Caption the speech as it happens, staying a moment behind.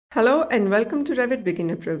Hello and welcome to REVIT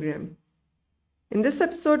Beginner Program. In this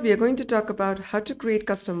episode, we are going to talk about how to create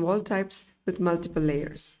custom wall types with multiple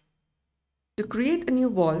layers. To create a new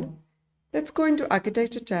wall, let's go into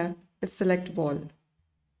Architecture tab and select Wall.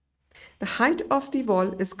 The height of the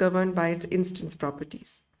wall is governed by its instance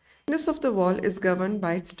properties. The thickness of the wall is governed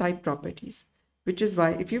by its type properties, which is why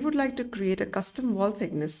if you would like to create a custom wall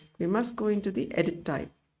thickness, we must go into the Edit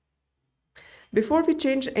type. Before we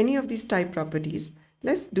change any of these type properties,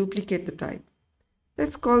 let's duplicate the type.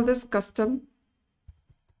 Let's call this custom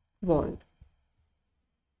wall.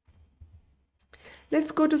 Let's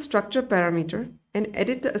go to structure parameter and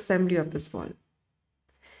edit the assembly of this wall.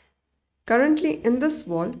 Currently in this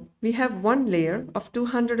wall, we have one layer of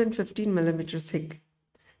 215 millimeters thick.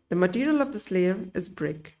 The material of this layer is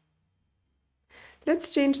brick. Let's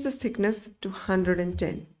change this thickness to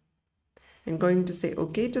 110. I'm going to say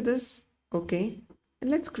OK to this, OK, and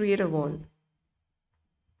let's create a wall.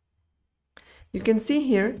 You can see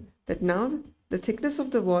here that now the thickness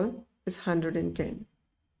of the wall is 110.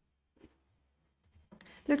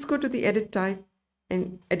 Let's go to the Edit type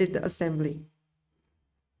and edit the assembly.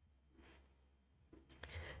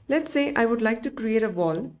 Let's say I would like to create a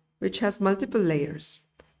wall which has multiple layers.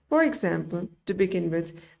 For example, to begin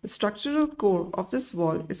with, the structural core of this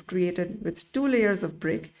wall is created with 2 layers of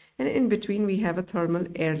brick, and in between we have a thermal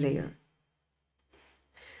air layer.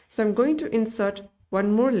 So I'm going to insert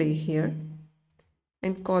one more layer here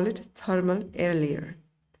and call it thermal air layer.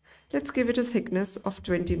 Let's give it a thickness of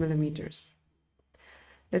 20 millimeters.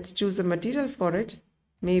 Let's choose a material for it,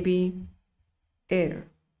 maybe air.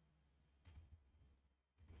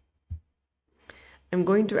 I'm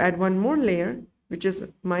going to add one more layer, which is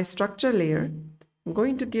my structure layer. I'm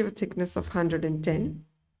going to give a thickness of 110.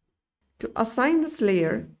 To assign this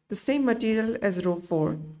layer the same material as row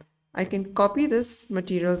 4, I can copy this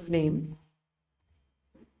material's name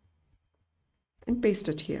and paste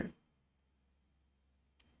it here.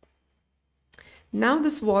 Now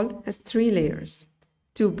this wall has 3 layers,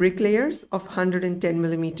 2 brick layers of 110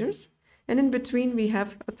 millimeters, and in between we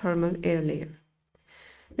have a thermal air layer.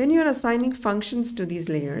 When you are assigning functions to these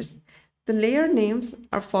layers, the layer names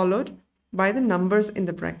are followed by the numbers in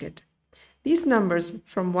the bracket. These numbers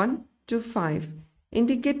from 1 to 5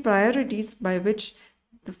 indicate priorities by which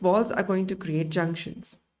the walls are going to create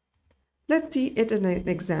junctions. Let's see it in an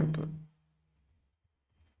example.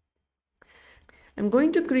 I'm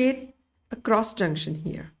going to create a cross junction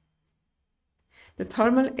here. The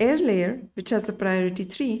thermal air layer, which has the priority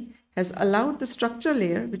 3, has allowed the structure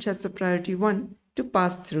layer, which has the priority 1, to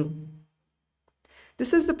pass through.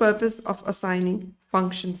 This is the purpose of assigning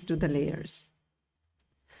functions to the layers.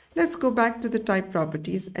 Let's go back to the type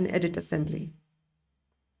properties and edit assembly.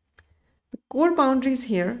 The core boundaries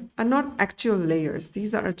here are not actual layers.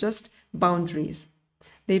 These are just boundaries.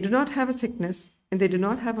 They do not have a thickness and they do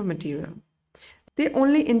not have a material. They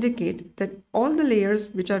only indicate that all the layers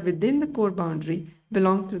which are within the core boundary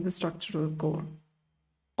belong to the structural core.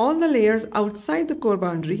 All the layers outside the core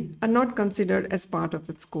boundary are not considered as part of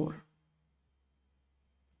its core.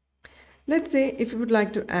 Let's say if you would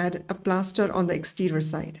like to add a plaster on the exterior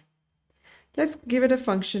side. Let's give it a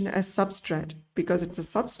function as substrat because it's a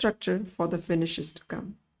substructure for the finishes to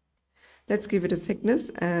come. Let's give it a thickness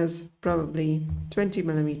as probably 20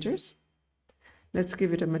 millimeters. Let's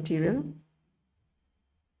give it a material.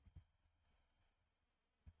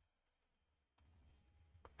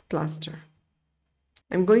 Plaster.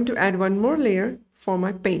 I'm going to add one more layer for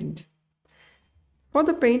my paint. For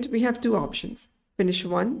the paint, we have 2 options, finish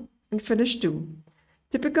 1 and finish 2.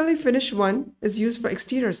 Typically, finish 1 is used for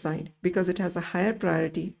exterior side because it has a higher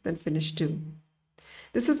priority than finish 2.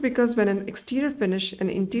 This is because when an exterior finish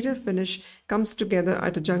and interior finish comes together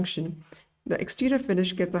at a junction, the exterior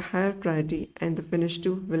finish gets a higher priority and the finish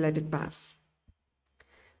 2 will let it pass.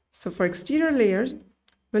 So for exterior layers,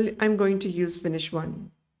 I'm going to use finish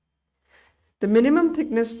 1. The minimum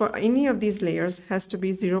thickness for any of these layers has to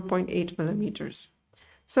be 0.8 millimeters.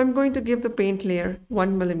 So I'm going to give the paint layer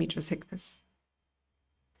 1 millimeter thickness.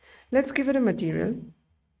 Let's give it a material.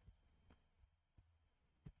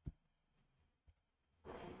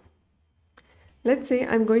 Let's say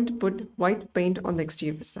I'm going to put white paint on the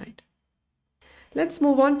exterior side. Let's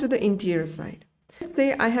move on to the interior side. Let's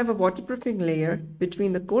say I have a waterproofing layer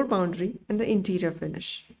between the core boundary and the interior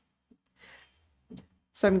finish.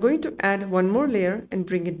 So I'm going to add one more layer and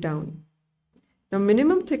bring it down. Now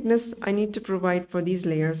minimum thickness I need to provide for these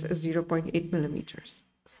layers is 0.8 millimeters.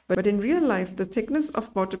 But in real life, the thickness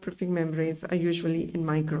of waterproofing membranes are usually in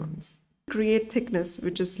microns. Create thickness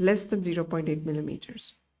which is less than 0.8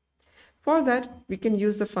 millimeters. For that, we can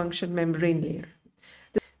use the function membrane layer.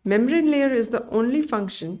 Membrane layer is the only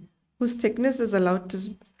function whose thickness is allowed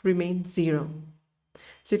to remain 0.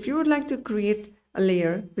 So if you would like to create a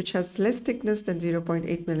layer which has less thickness than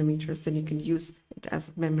 0.8 millimeters, then you can use it as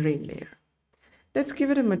a membrane layer. Let's give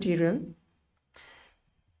it a material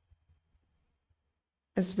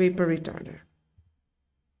as vapor retarder.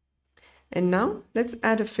 And now let's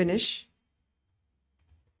add a finish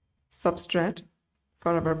substrate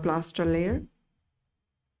for our plaster layer.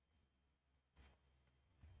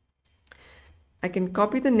 I can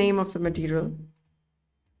copy the name of the material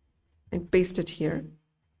and paste it here.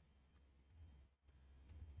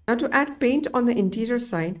 Now to add paint on the interior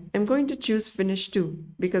side, I'm going to choose Finish 2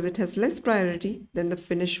 because it has less priority than the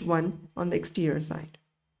Finish 1 on the exterior side.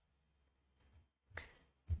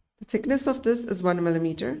 The thickness of this is 1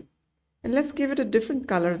 millimeter. And let's give it a different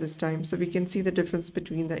color this time so we can see the difference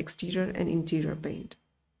between the exterior and interior paint.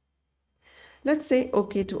 Let's say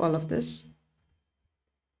OK to all of this.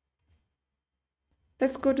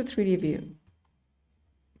 Let's go to 3D view.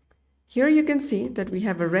 Here you can see that we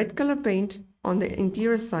have a red color paint on the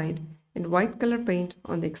interior side and white color paint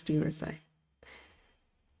on the exterior side.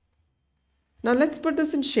 Now let's put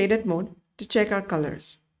this in shaded mode to check our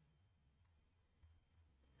colors.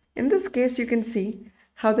 In this case, you can see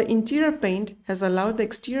how the interior paint has allowed the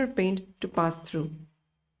exterior paint to pass through.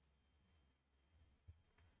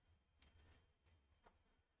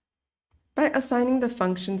 By assigning the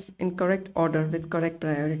functions in correct order with correct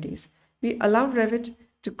priorities, we allow Revit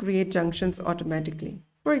to create junctions automatically.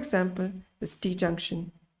 For example, this T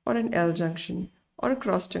junction or an L junction or a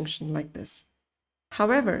cross junction like this.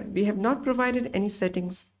 However, we have not provided any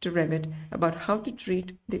settings to Revit about how to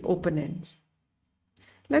treat the open ends.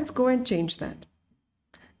 Let's go and change that.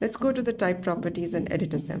 Let's go to the type properties and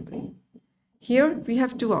edit assembly. Here we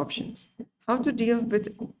have two options: how to deal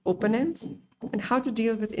with open ends and how to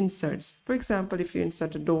deal with inserts. For example, if you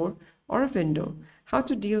insert a door or a window, how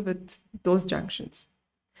to deal with those junctions.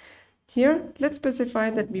 Here, let's specify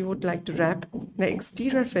that we would like to wrap the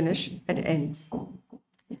exterior finish at ends.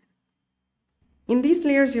 In these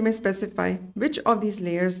layers, you may specify which of these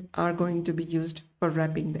layers are going to be used for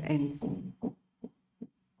wrapping the ends.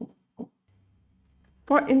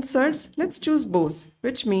 For inserts, let's choose both,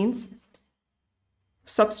 which means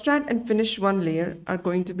substrate and finish 1 layer are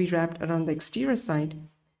going to be wrapped around the exterior side,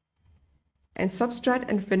 and substrate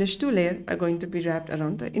and finish 2 layer are going to be wrapped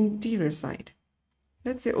around the interior side.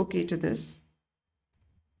 Let's say OK to this.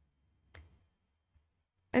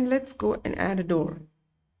 And let's go and add a door.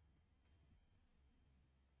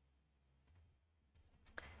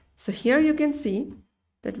 So here you can see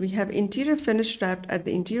that we have interior finish wrapped at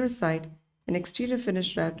the interior side and exterior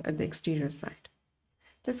finish wrapped at the exterior side.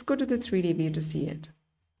 Let's go to the 3D view to see it.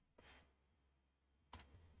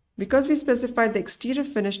 Because we specified the exterior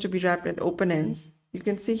finish to be wrapped at open ends, you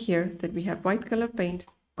can see here that we have white color paint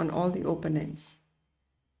on all the open ends.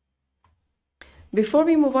 Before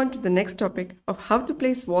we move on to the next topic of how to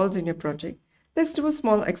place walls in your project, let's do a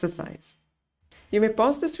small exercise. You may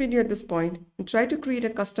pause this video at this point and try to create a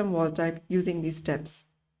custom wall type using these steps.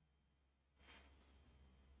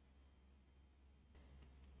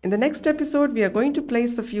 In the next episode, we are going to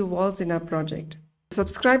place a few walls in our project.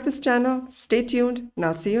 Subscribe this channel, stay tuned, and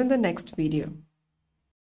I'll see you in the next video.